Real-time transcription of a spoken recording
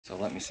So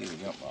let me see the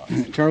jump box.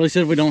 Charlie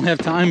said we don't have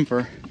time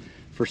for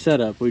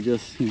setup. We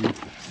just, you know,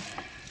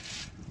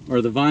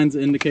 are the vines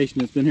an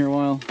indication it's been here a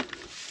while?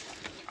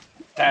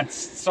 That's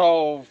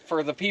so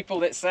for the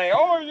people that say,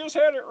 "Oh, you just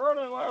had it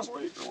running last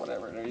week" or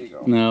whatever. There you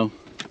go. No.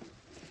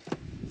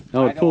 I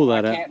would pull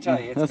that out. I can't tell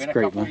you. It's That's been a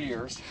great, couple of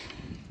years.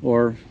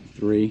 Or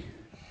 3.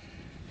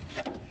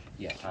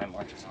 Yeah, time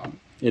marches on.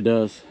 It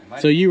does.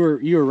 So you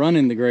were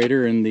running the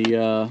grader and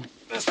the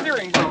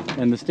steering broke.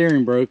 And the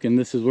steering broke, and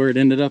this is where it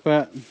ended up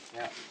at.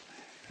 Yeah.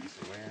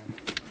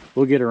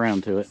 We'll get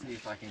around to it. See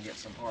if I can get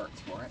some parts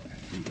for it.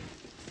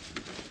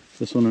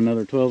 This one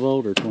another 12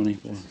 volt or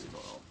 24? This is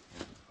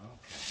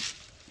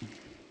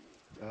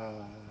 12.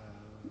 Okay.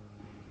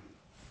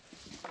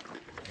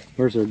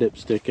 Where's our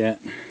dipstick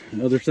at?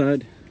 The other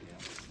side?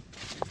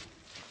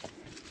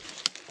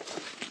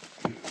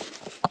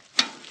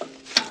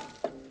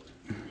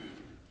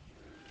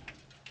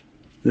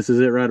 This is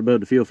it right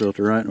above the fuel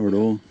filter, right? Or the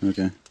oil?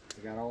 Okay.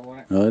 You got oil on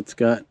it? Oh, it's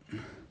got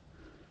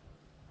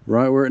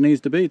right where it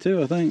needs to be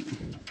too, I think.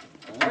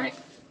 Alright.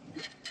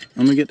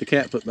 I'm gonna get the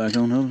cap put back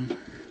on. Hold on.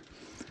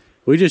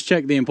 We just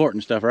checked the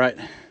important stuff, right?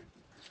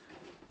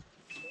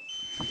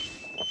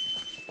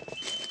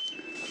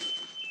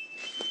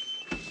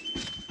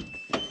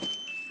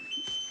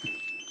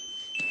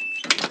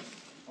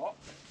 Oh.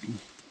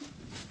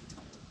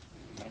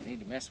 I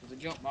need to mess with the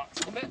jump box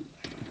a little bit.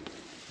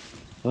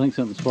 I think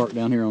something sparked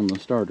down here on the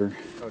starter.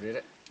 Oh, did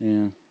it?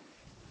 Yeah.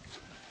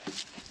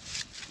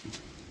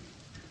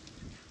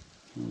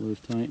 Loose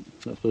tight.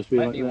 Is that supposed to be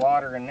Might like be that?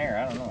 water in there.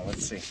 I don't know.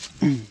 Let's see.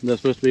 Is that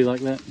supposed to be like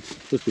that? It's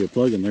supposed to be a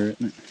plug in there,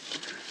 isn't it?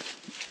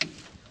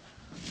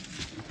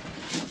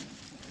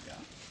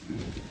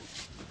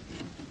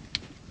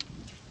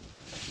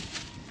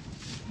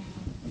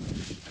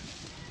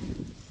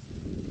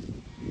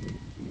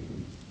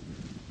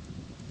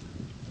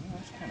 Oh,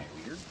 that's kind of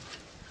weird.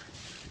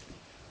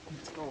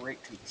 Let's go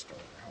right to the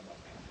starter. How about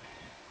that?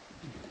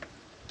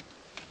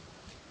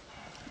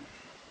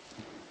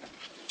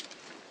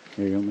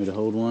 Here, you want me to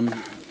hold one?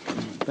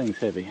 Thing's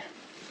heavy.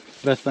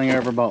 Best thing I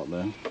ever bought,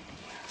 though.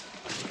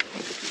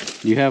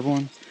 You have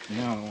one?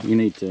 No. You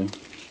need to,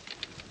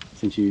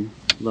 since you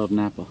love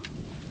Napa.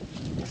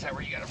 Is that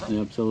where you got it from?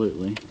 Yeah,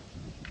 absolutely.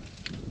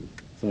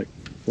 It's like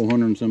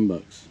 400 and some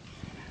bucks.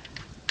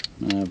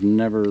 I've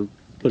never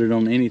put it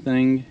on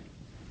anything.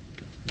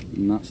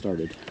 Not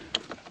started.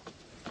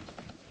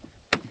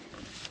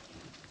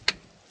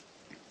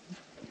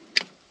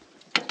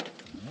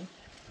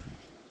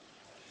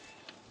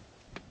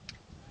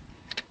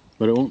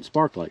 But it won't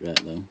spark like that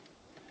though.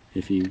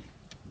 If you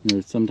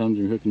know, sometimes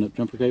you're hooking up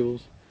jumper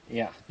cables,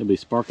 Yeah. it'll be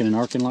sparking and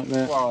arcing like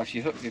that. Well, if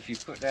you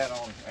put that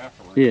on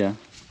afterwards. Yeah.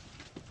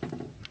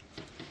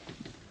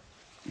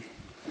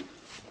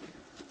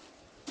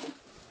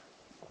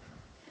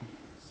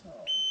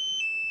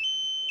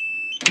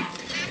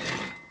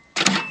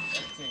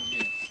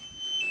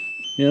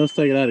 Yeah, let's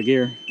take it out of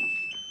gear.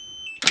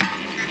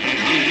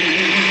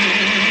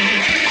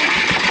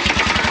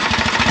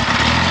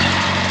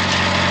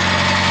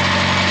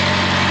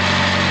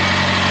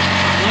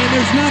 Like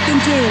there's nothing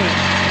to it.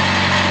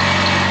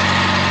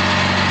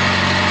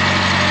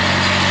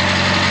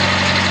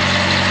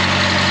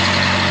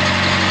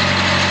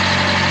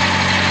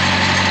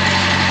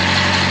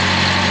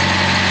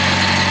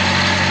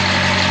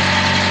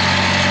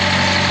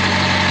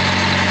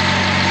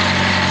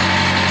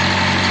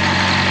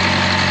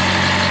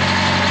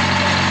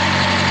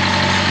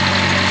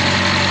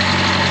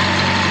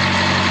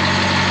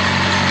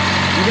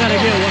 You gotta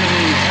get one of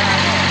these.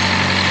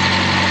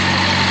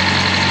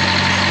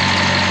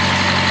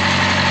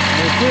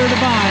 They'll clear the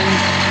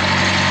vines.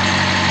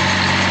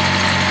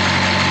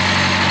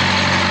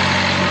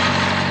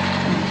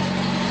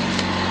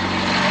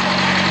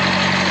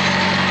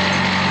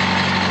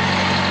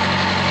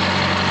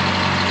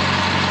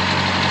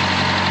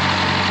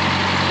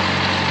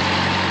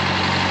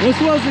 This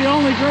was the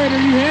only grader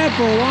you had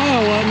for a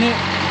while, wasn't it?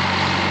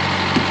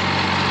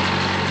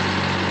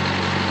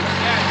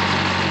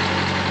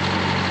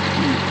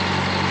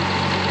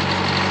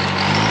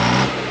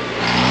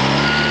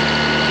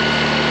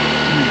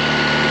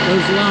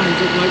 Those lines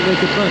look like they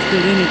could bust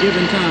at any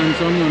given time,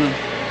 so I'm gonna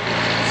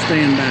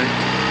stand back.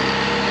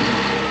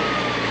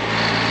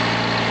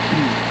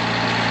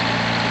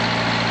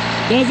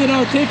 Does it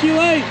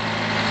articulate?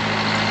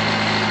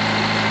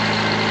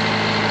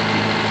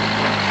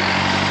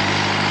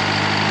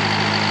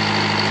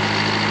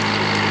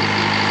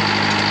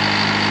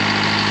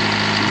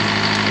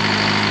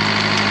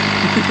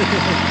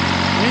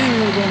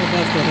 And we're gonna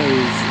bust a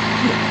hose.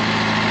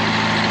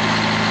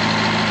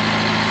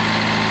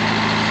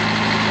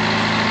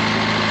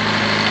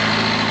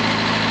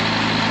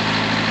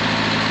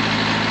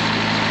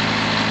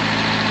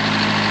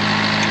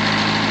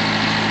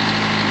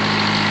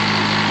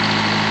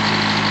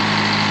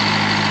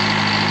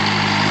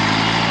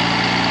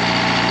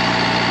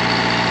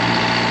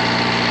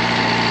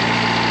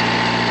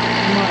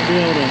 Might be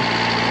able to,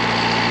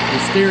 the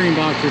steering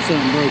box or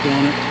something broke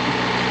on it.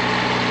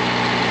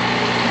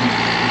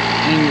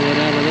 Angle it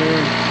out of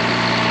there.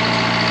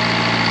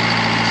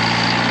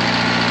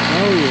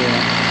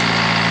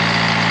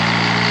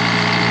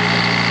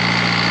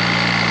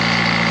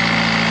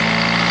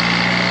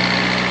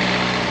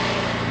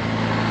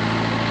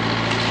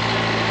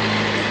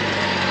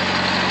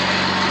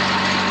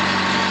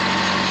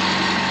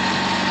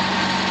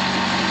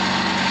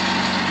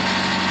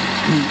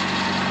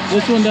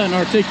 This one doesn't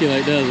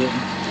articulate, does it?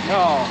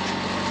 No.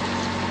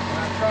 And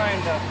I'm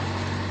trying to.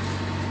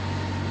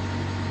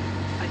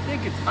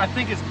 I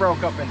think it's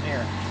broke up in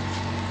here.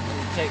 Let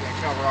me take that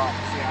cover off.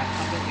 See, I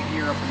think the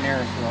gear up in there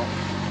is broke.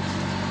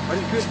 But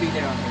it could be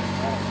down here.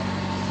 I don't know.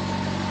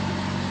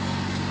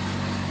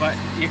 But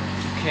you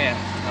can't.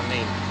 I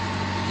mean,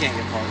 you can't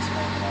get parts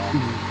from it at all.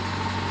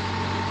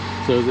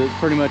 So is it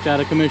pretty much out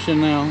of commission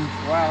now?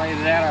 Well,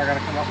 either that or I got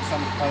to come up with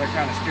some other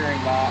kind of steering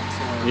box.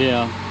 Or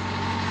Yeah.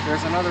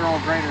 there's another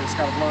old grader that's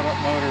got a blown up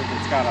motor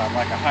that's got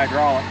like a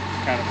hydraulic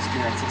kind of a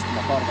steering system.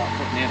 I thought about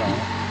putting it on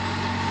it.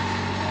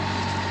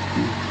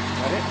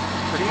 But it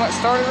pretty much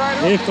started right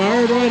up. It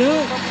fired right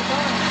up.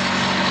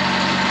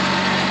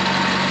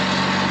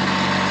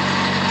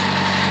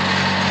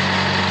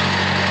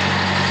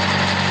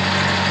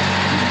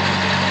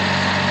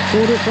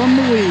 Pulled it from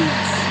the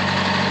weeds.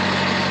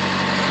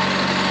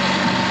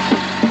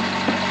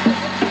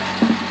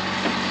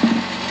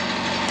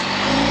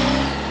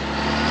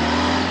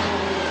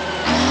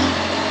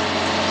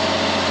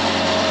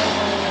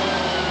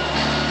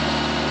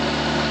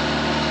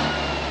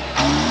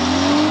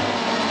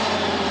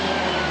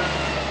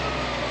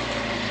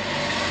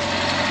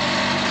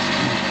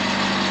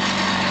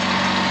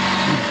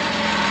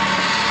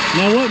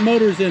 Now what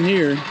motor's in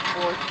here?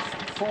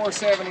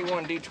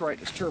 471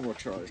 Detroit is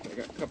turbocharged. I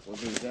got a couple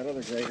of these. That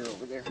other grader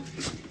over there. I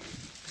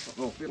don't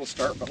know if it'll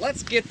start, but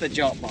let's get the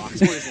jump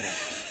box. Where is it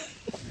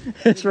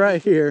at? It's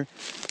right here.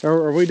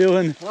 Are we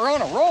doing? We're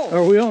on a roll.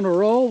 Are we on a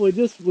roll? We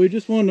just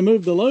wanted to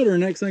move the loader.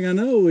 Next thing I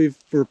know,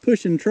 we're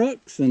pushing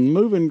trucks and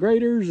moving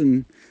graders,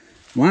 and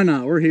why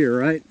not? We're here,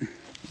 right?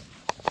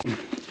 I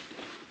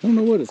don't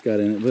know what it's got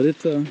in it, but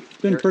it's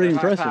been pretty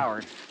impressive.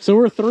 High-powered. So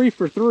we're 3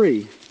 for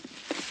 3.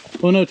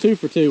 Well, no, 2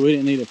 for 2. We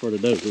didn't need it for the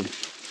dozer.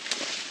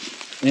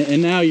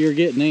 And now you're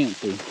getting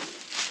antsy.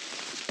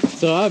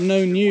 So I've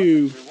known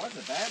you. There was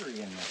a battery in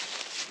there.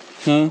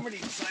 Huh? Somebody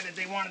decided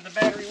they wanted the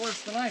battery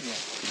worse than I did.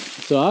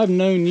 So I've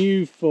known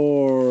you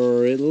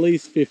for at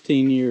least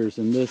 15 years,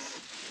 and this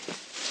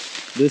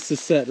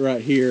is set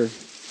right here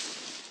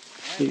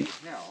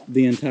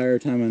the entire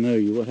time I know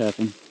you. What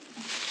happened?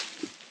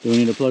 Do we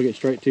need to plug it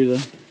straight to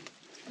the...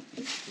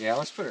 Yeah,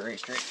 let's put it right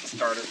straight to the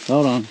starter.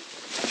 Hold on.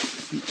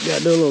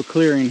 Gotta do a little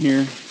clearing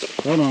here.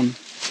 Hold on.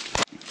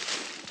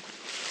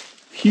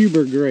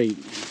 Huber grate.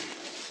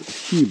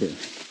 Huber.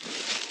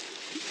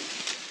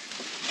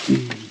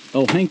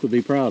 Oh, Hank would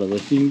be proud of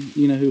us.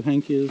 You know who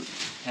Hank is?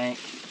 Hank.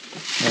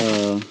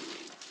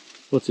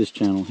 What's his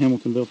channel?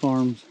 Hamiltonville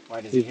Farms.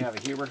 Why does he have a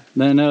Huber?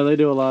 No, they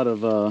do a lot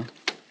of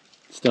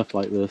stuff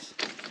like this.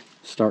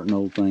 Starting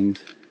old things.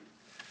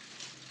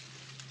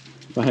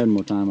 If I had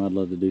more time, I'd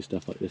love to do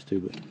stuff like this too,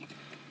 but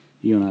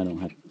you and I don't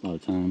have a lot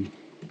of time.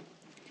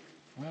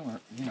 Well,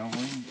 you know,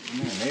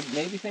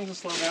 maybe things will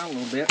slow down a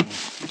little bit.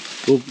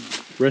 We'll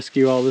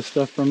rescue all this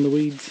stuff from the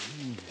weeds.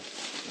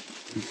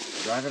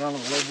 Drive it on the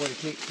load boy to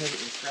take it to the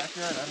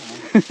scrapyard? I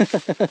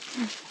don't know.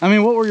 I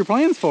mean, what were your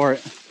plans for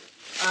it?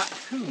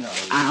 Who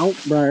knows? Ow,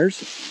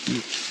 briars.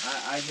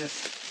 I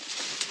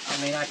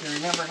mean, I can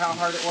remember how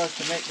hard it was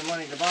to make the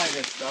money to buy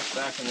this stuff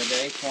back in the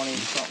day,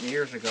 20-something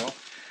years ago.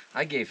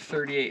 I gave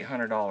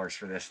 $3,800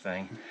 for this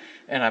thing,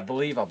 and I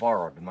believe I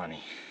borrowed the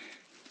money.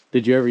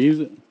 Did you ever use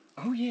it?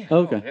 Oh, yeah.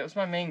 Okay. Oh, it was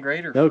my main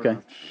grader. Okay.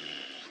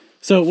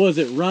 So, was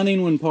it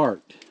running when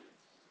parked?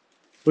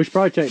 We should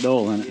probably check the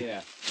oil in it.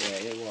 Yeah,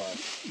 it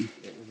was.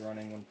 It was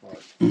running when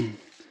parked.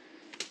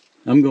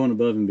 I'm going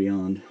above and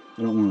beyond.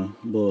 I don't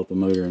want to blow up a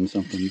motor and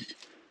something.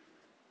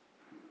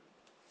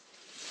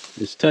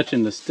 It's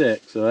touching the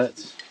stick, so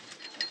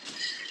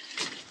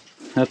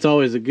that's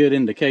always a good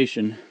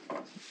indication.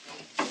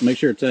 Make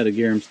sure it's out of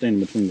gear. I'm standing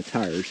between the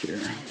tires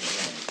here.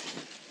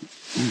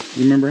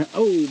 You remember?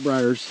 Oh,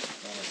 briars.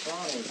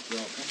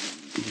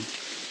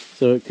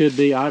 So it could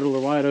be idle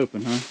or wide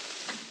open, huh?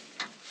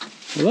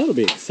 Well, that'll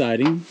be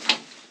exciting.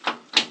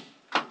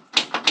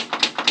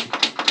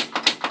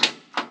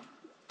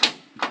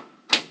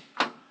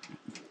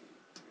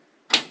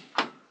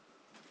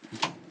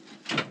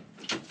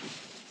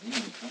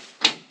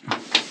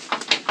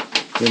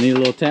 Do we need a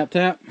little tap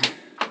tap?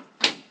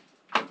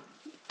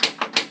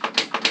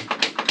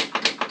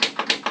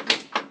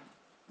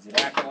 Is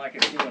it acting like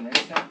it's doing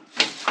anything?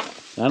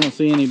 I don't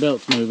see any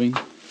belts moving.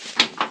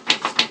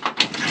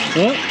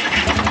 Oh!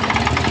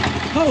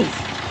 Oh!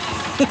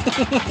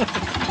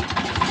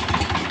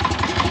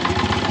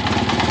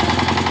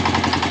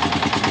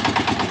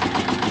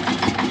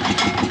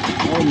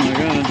 Oh my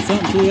God,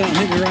 something flew out and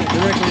hit me right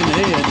directly in the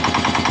head.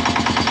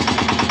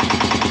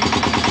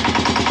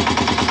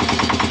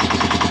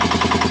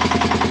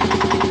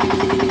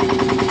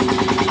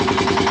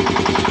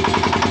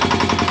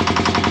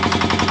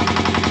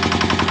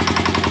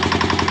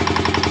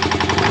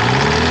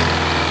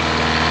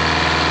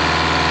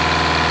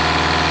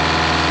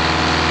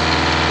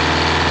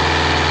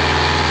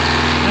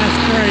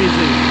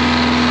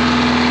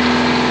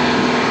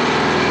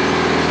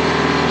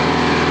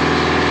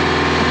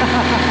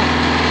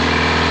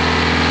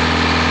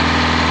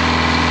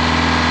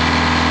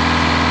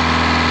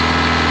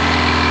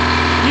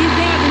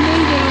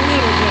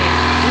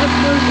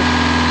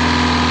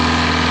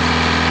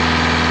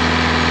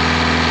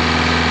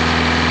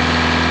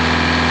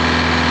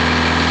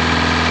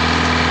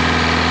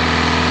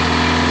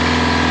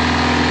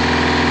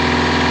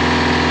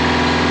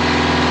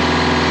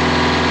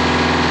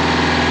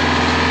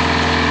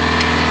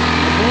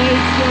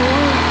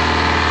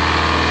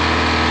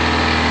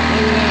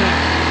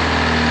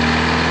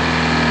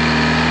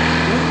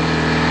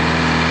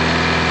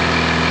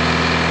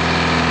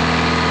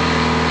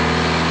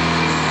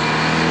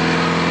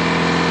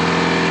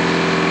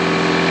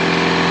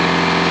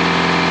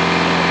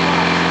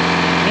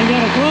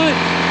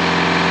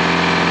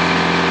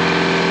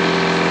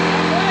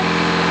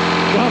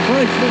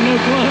 got no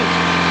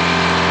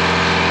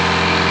clutch.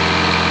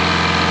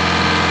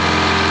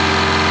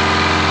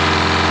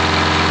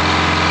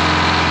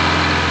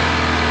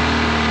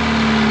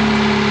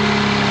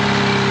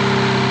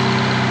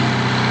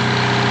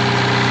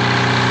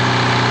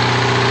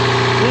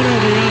 What are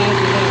the odds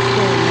of that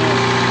starting up?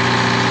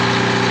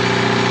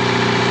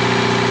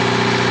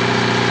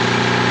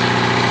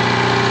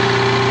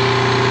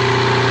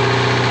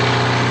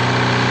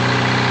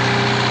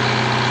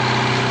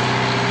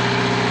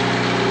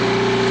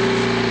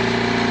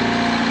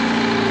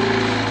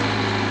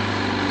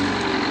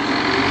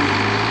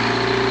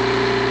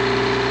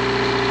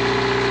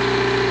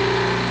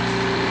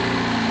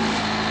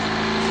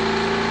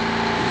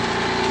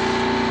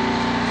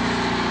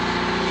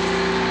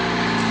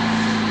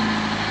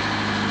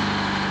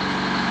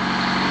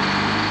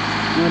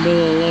 Might be a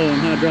little low on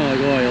hydraulic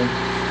oil.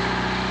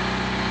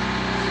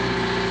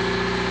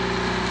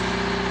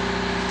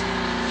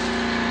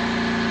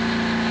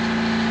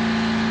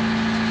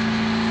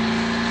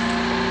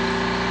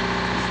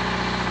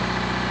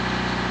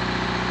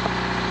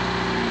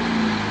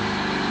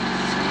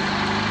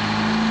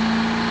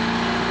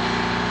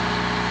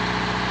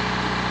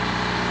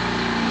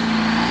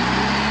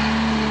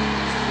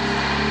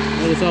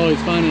 I just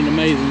always find it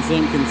amazing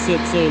something can sit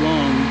so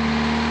long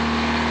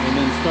and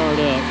then start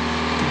up.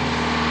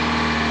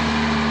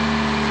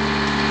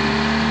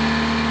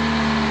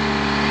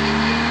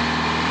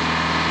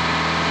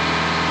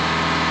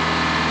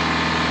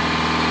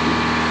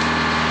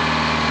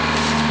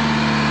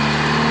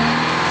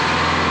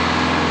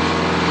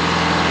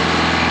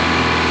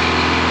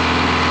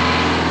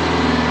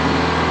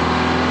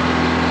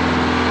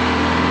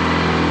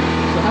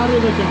 How do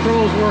the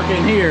controls work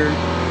in here?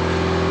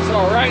 So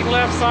right and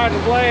left side of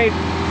the blade,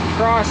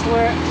 cross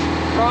switch,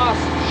 cross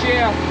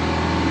shift,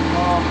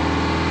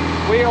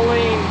 wheel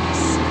lean,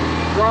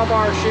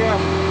 drawbar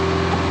shift,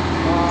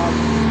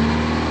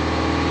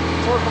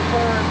 circle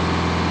turn.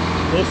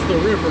 What's the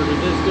ripper? Does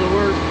this still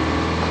work?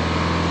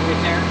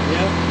 Right there.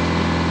 Yep.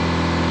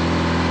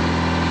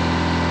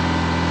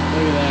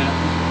 Look at that.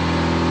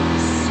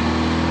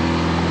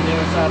 On the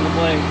other side of the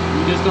blade.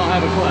 You just don't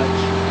have a clutch.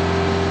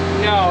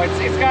 No,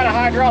 it's got a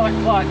hydraulic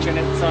clutch and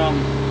it's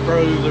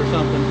Froze or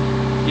something.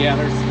 yeah,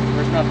 there's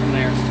nothing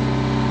there.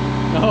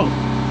 Oh,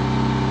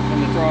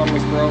 And the throttle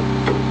is broke.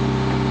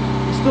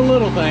 just the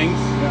little things.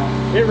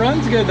 Yeah. It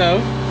runs good though.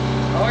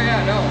 Oh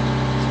yeah, no.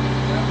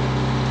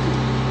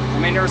 Yeah. I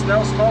mean, there's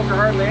no smoke or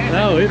hardly anything.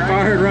 No, it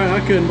fired right. I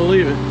couldn't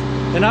believe it.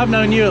 And I've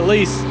known you at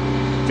least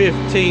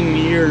 15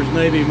 years,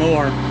 maybe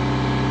more.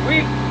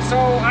 So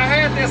I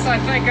had this, I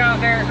think, out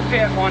there at the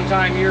pit one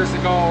time years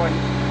ago,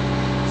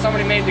 and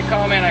somebody made the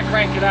comment, I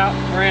cranked it out,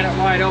 ran it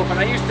wide open.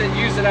 I used to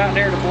use it out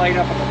there to blade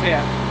up in the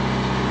pit.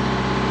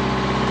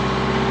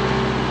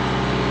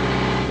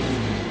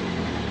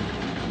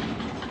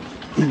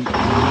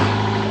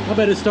 I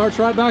bet it starts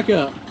right back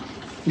up.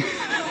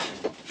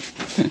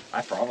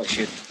 I probably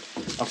should.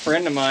 A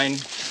friend of mine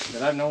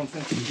that I've known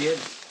since a kid,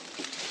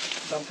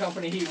 some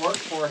company he worked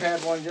for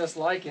had one just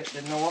like it.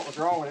 Didn't know what was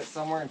wrong with it.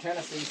 Somewhere in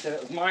Tennessee, said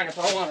it was mine if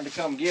I wanted to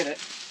come get it.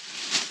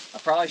 I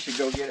probably should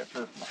go get it for,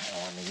 I don't know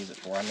what to use it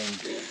for. I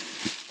mean,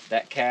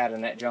 that Cat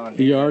and that John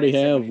Deere. You already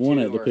have one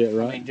at the pit,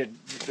 right? I mean,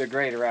 the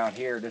grade around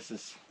here, this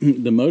is...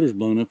 The motor's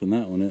blown up in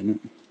that one, isn't it?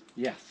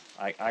 Yes,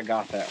 I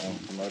got that one,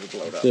 the motor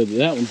blowed up. So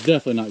that one's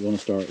definitely not going to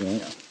start,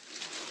 right?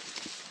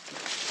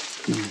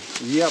 Yeah.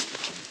 Yep.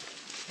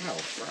 Oh,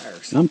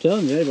 fryers. I'm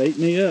telling you, they've ate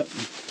me up.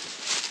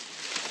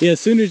 Yeah, as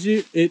soon as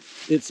it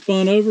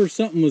spun over,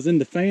 something was in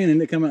the fan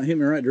and it come out and hit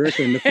me right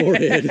directly in the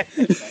forehead.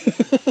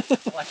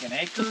 Like an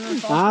acre or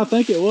something? I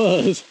think it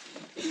was.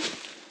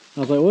 I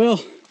was like,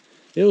 well,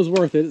 it was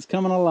worth it. It's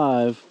coming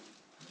alive.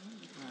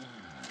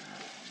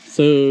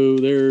 So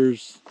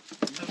there's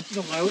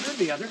the loader,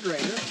 the other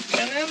grader,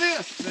 and then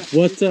this.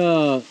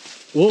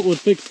 What would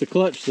fix the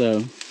clutch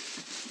though?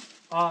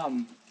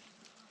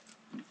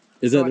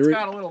 Is So that it's the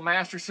got a little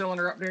master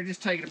cylinder up there.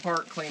 Just take it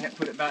apart, clean it,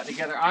 put it back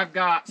together. I've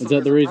got Is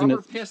that the reason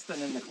rubber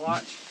piston in the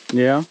clutch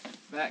Yeah.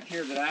 back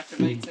here that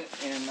activates it,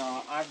 and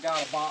I've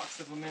got a box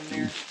of them in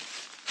there.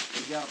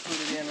 You got to put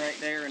it in right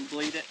there and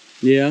bleed it.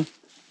 Yeah.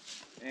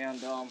 And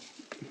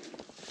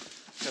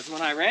because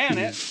when I ran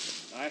it,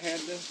 I had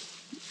to.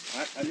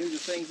 I knew the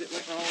things that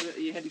went wrong with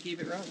it. You had to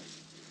keep it running.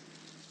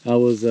 I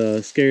was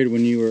scared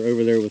when you were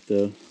over there with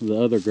the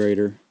other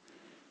grader.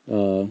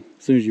 As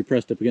soon as you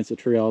pressed up against the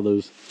tree, all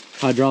those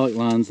hydraulic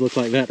lines looked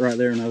like that right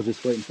there, and I was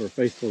just waiting for a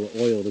face full of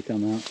oil to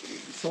come out.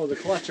 So the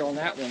clutch on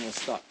that one was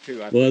stuck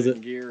too. I Was put it it?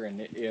 in gear,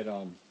 and it just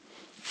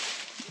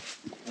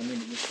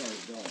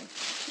started going.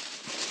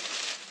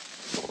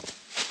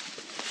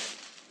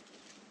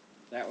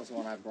 That was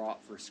one I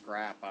brought for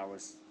scrap. I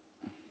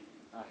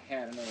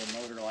had another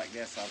motor like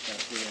this I was going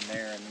to put in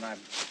there, and then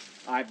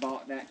I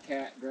bought that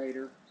Cat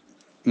grader,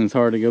 And it's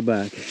hard to go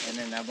back. and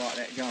then I bought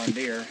that John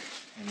Deere,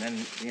 and then,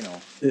 you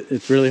know.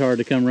 It's really hard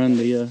to come run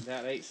the...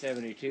 That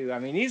 872. I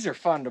mean, these are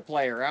fun to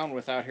play around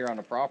with out here on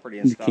the property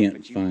and You stuff. can't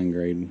but fine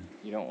grade.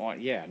 You don't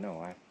want, yeah,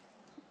 no.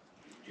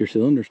 Your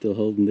cylinder's still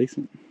holding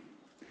decent.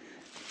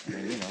 I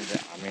mean, you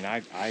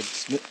know,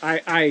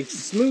 I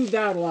smoothed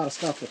out a lot of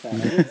stuff with that. I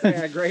didn't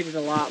say I graded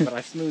a lot, but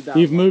I smoothed out.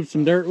 You've moved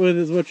some dirt with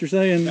it, is what you're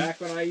saying? Back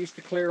when I used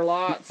to clear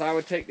lots, I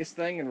would take this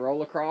thing and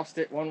roll across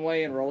it one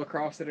way and roll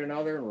across it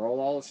another and roll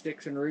all the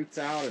sticks and roots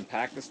out and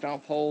pack the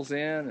stump holes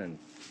in. And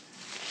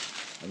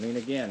I mean,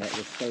 again, it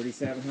was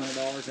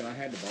 $3,700 and I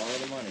had to borrow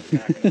the money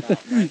back in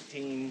about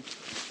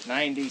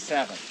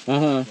 1997.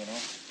 Uh-huh. You know?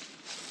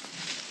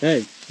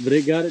 Hey, but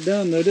it got it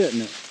done though,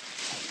 didn't it?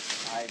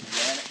 I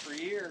ran it for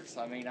years.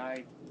 I mean,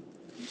 I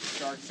used to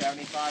charge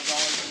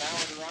 $75 an hour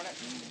to run it.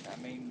 And I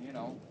mean, you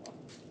know,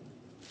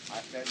 I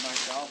fed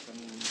myself and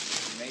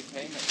made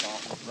payments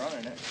off of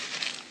running it.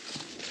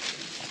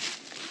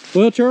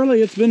 Well,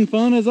 Charlie, it's been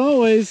fun as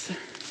always.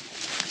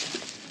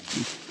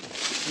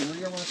 It's been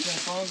real when it's been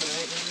fun, but it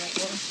ain't been real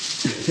fun.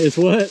 It's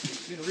what?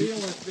 It's been real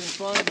when it's been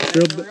fun, but it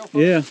ain't been real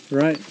fun. Yeah,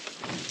 right.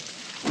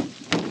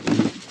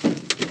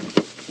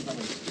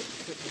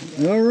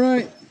 All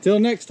right. Till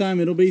next time,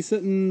 it'll be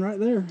sitting right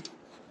there.